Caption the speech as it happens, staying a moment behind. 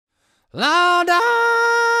Louder!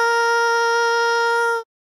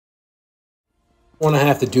 Want to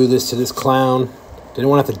have to do this to this clown. Didn't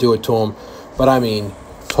want to have to do it to him. But I mean,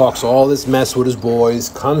 talks all this mess with his boys.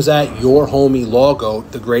 Comes at your homie Logo,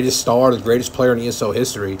 the greatest star, the greatest player in ESO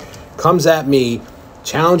history. Comes at me,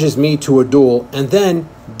 challenges me to a duel, and then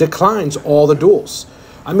declines all the duels.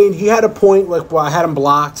 I mean, he had a point, like, well, I had him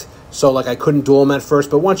blocked, so like I couldn't duel him at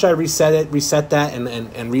first. But once I reset that and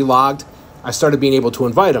relogged, I started being able to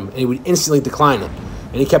invite him, and he would instantly decline it.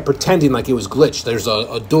 And he kept pretending like it was glitched. There's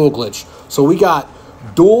a duel glitch. So we got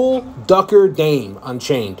Duel Ducker Dame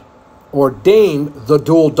Unchained, or Dame the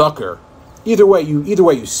Duel Ducker. Either way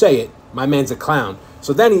you say it, my man's a clown.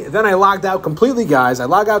 So then I logged out completely, guys. I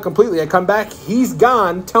log out completely. I come back. He's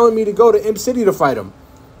gone, telling me to go to Imp City to fight him.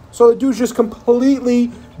 So the dude's just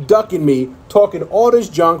completely ducking me, talking all this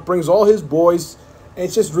junk, brings all his boys, and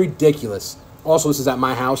it's just ridiculous. Also, this is at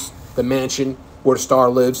my house, the mansion where the star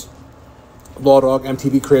lives. Law Dog,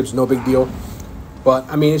 MTV Cribs, no big deal. But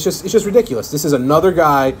I mean, it's just ridiculous. This is another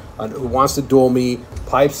guy who wants to duel me,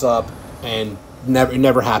 pipes up, and it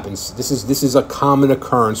never happens. This is a common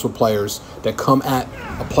occurrence with players that come at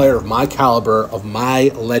a player of my caliber, of my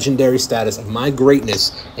legendary status, of my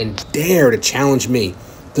greatness, and dare to challenge me.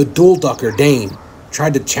 The Duel Ducker Dame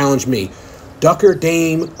tried to challenge me. Ducker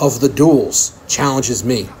Dame of the Duels challenges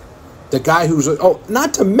me. The guy who's,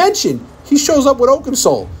 not to mention, he shows up with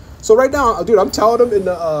Oakensole. So right now, dude, I'm telling him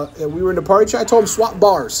we were in the party chat, I told him swap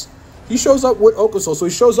bars. He shows up with Oakensole, so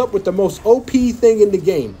he shows up with the most OP thing in the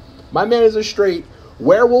game. My man is a straight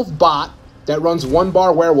werewolf bot that runs one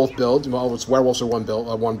bar werewolf build. Well, it's werewolves are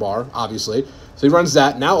one bar, obviously. So he runs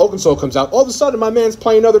that. Now Oakensole comes out. All of a sudden, my man's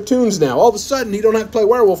playing other tunes now. All of a sudden, he don't have to play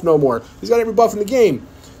werewolf no more. He's got every buff in the game.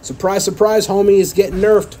 Surprise, surprise, homie is getting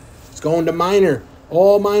nerfed. It's going to minor.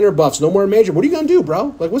 All minor buffs, no more major. What are you going to do,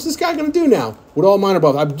 bro? Like, what's this guy going to do now with all minor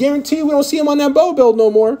buffs? I guarantee you we don't see him on that bow build no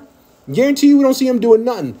more. Guarantee you we don't see him doing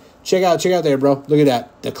nothing. Check out there, bro. Look at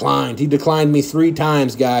that. Declined. He declined me 3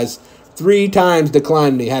 times, guys. 3 times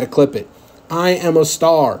declined me. Had to clip it. I am a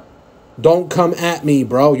star. Don't come at me,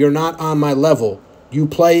 bro. You're not on my level. You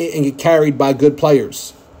play and get carried by good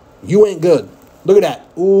players. You ain't good. Look at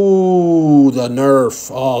that. Ooh, the nerf.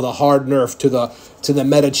 Oh, the hard nerf to the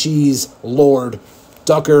meta cheese lord.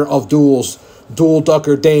 Ducker of duels. Duel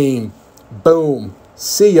Ducker Dame. Boom.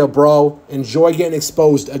 See ya, bro. Enjoy getting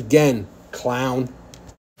exposed again, clown.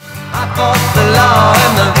 I fought the law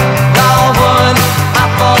and the law won. I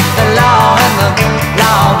fought the law and the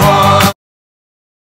law won.